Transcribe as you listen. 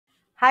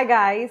Hi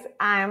guys,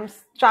 I'm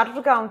Chartered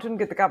Accountant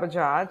Gitika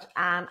Bajaj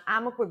and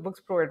I'm a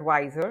QuickBooks Pro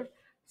advisor.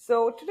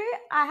 So today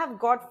I have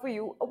got for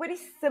you a very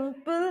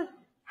simple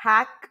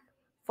hack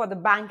for the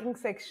banking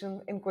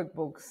section in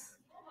QuickBooks.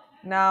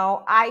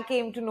 Now I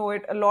came to know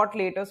it a lot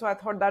later, so I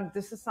thought that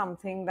this is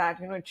something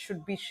that it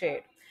should be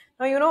shared.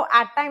 Now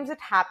at times it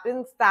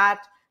happens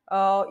that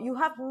you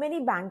have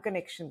many bank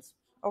connections,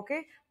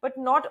 okay, but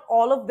not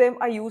all of them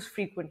are used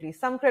frequently.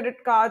 Some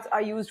credit cards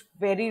are used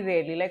very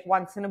rarely, like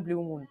once in a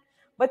blue moon,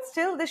 but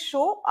still they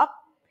show up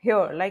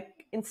here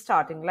like in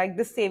starting, like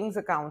this savings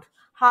account.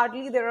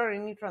 Hardly there are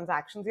any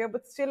transactions here,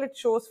 but still it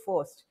shows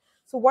first.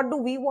 So what do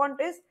we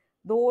want is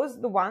the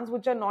ones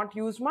which are not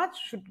used much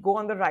should go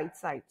on the right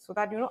side, so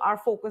that our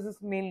focus is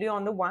mainly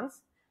on the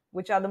ones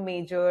which are the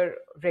major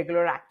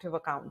regular active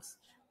accounts.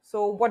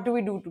 So what do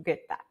we do to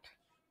get that?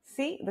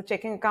 See, the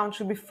checking account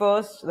should be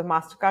first, the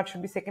MasterCard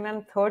should be second,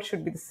 and third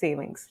should be the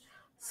savings.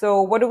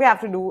 So what do we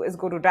have to do is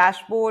go to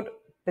dashboard,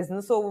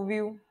 business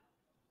overview,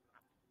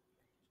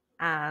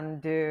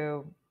 and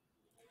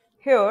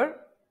here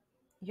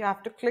you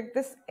have to click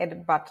this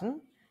edit button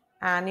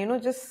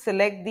and just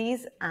select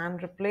these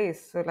and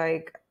replace. So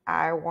like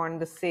I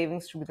want the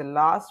savings to be the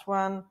last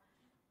one,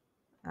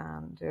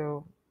 and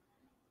the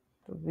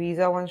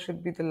visa one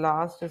should be the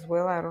last as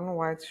well. I don't know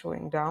why it's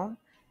showing down.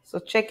 So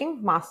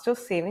checking master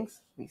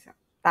savings visa,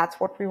 that's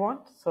what we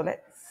want. So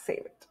let's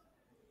save it.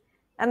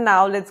 And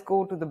now let's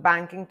go to the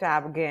banking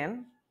tab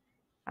again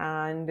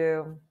and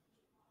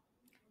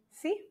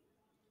see,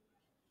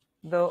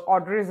 the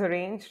order is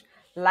arranged,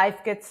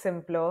 life gets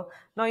simpler.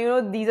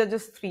 Now these are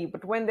just three,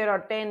 but when there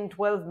are 10,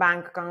 12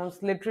 bank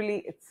accounts,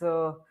 literally it's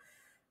a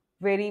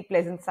very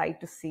pleasant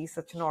sight to see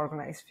such an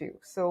organized view.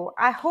 So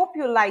I hope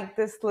you like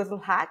this little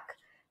hack,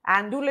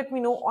 and do let me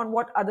know on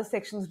what other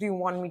sections do you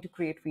want me to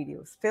create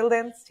videos. Till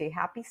then, stay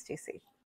happy, stay safe.